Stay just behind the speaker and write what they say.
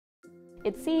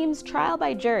It seems trial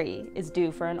by jury is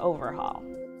due for an overhaul.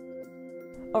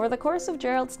 Over the course of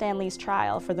Gerald Stanley's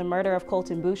trial for the murder of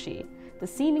Colton Boushie, the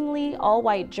seemingly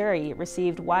all-white jury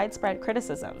received widespread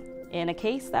criticism in a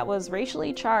case that was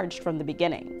racially charged from the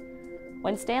beginning.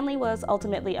 When Stanley was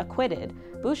ultimately acquitted,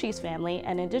 Boushie's family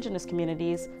and Indigenous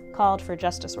communities called for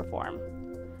justice reform.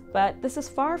 But this is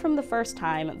far from the first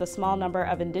time the small number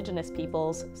of Indigenous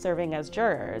peoples serving as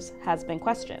jurors has been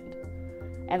questioned.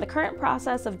 And the current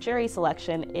process of jury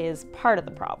selection is part of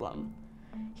the problem.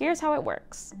 Here's how it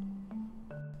works.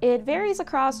 It varies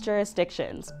across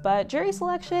jurisdictions, but jury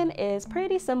selection is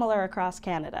pretty similar across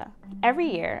Canada. Every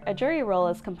year, a jury roll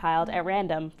is compiled at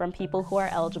random from people who are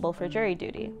eligible for jury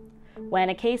duty. When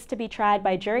a case to be tried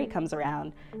by jury comes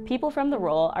around, people from the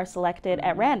roll are selected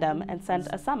at random and sent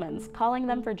a summons calling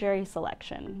them for jury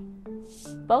selection.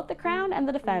 Both the Crown and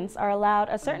the defense are allowed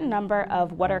a certain number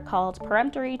of what are called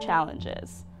peremptory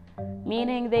challenges,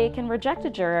 meaning they can reject a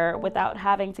juror without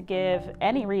having to give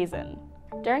any reason.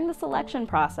 During the selection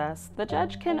process, the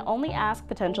judge can only ask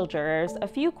potential jurors a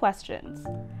few questions.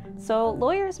 So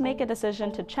lawyers make a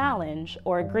decision to challenge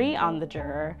or agree on the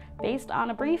juror based on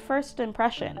a brief first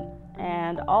impression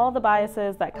and all the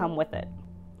biases that come with it.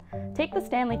 Take the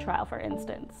Stanley trial, for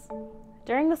instance.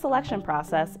 During the selection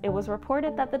process, it was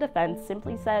reported that the defense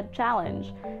simply said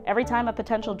 "challenge" every time a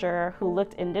potential juror who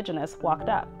looked Indigenous walked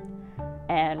up.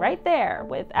 And right there,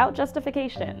 without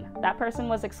justification, that person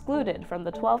was excluded from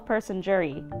the 12-person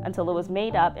jury until it was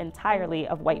made up entirely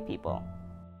of white people.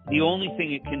 The only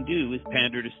thing it can do is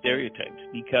pander to stereotypes,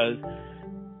 because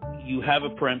you have a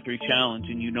peremptory challenge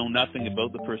and you know nothing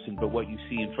about the person but what you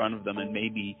see in front of them and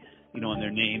maybe, in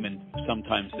their name and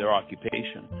sometimes their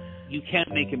occupation. You can't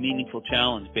make a meaningful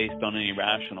challenge based on any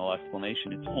rational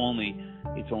explanation. It's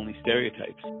only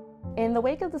stereotypes. In the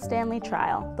wake of the Stanley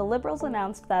trial, the Liberals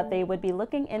announced that they would be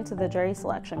looking into the jury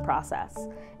selection process,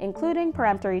 including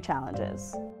peremptory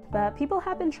challenges. But people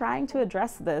have been trying to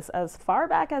address this as far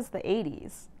back as the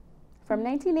 80s. From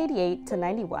 1988 to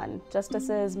 91,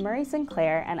 Justices Murray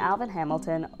Sinclair and Alvin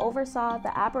Hamilton oversaw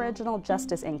the Aboriginal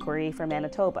Justice Inquiry for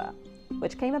Manitoba,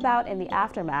 which came about in the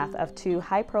aftermath of two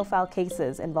high-profile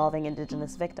cases involving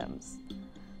Indigenous victims.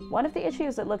 One of the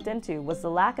issues it looked into was the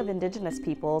lack of Indigenous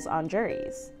peoples on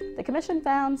juries. The commission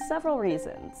found several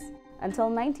reasons. Until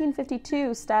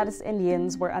 1952, status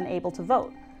Indians were unable to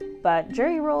vote, but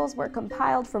jury rolls were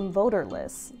compiled from voter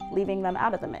lists, leaving them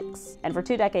out of the mix. And for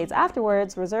 2 decades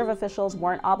afterwards, reserve officials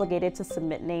weren't obligated to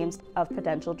submit names of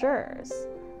potential jurors.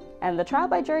 And the trial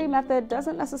by jury method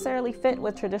doesn't necessarily fit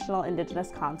with traditional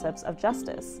Indigenous concepts of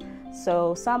justice,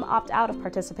 so some opt out of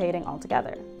participating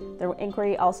altogether. The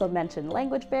inquiry also mentioned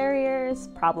language barriers,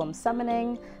 problem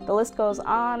summoning, the list goes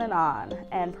on,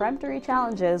 and peremptory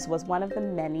challenges was one of the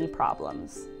many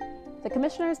problems. The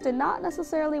commissioners did not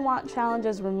necessarily want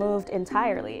challenges removed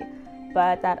entirely,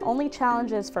 but that only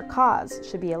challenges for cause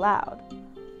should be allowed.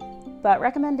 But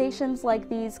recommendations like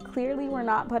these clearly were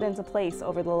not put into place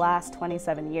over the last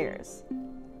 27 years.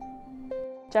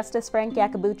 Justice Frank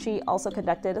Iacobucci also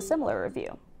conducted a similar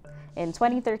review. In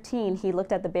 2013, he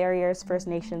looked at the barriers First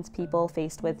Nations people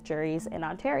faced with juries in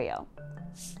Ontario.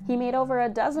 He made over a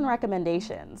dozen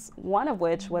recommendations, one of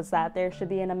which was that there should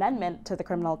be an amendment to the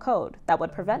criminal code that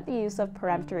would prevent the use of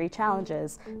peremptory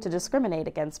challenges to discriminate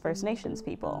against First Nations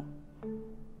people.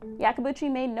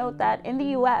 Iacobucci made note that in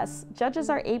the US, judges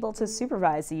are able to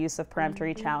supervise the use of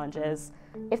peremptory challenges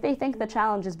if they think the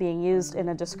challenge is being used in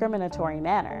a discriminatory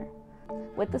manner.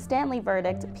 With the Stanley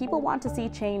verdict, people want to see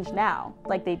change now,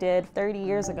 like they did 30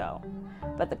 years ago.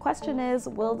 But the question is,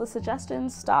 will the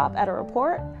suggestions stop at a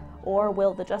report, or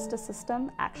will the justice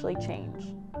system actually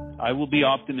change? I will be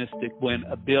optimistic when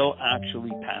a bill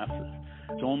actually passes.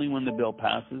 It's only when the bill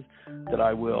passes that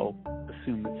I will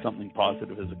assume that something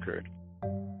positive has occurred.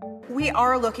 We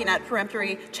are looking at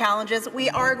peremptory challenges. We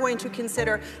are going to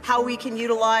consider how we can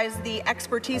utilize the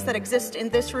expertise that exists in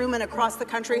this room and across the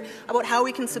country about how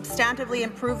we can substantively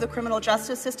improve the criminal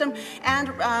justice system and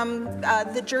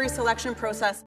the jury selection process.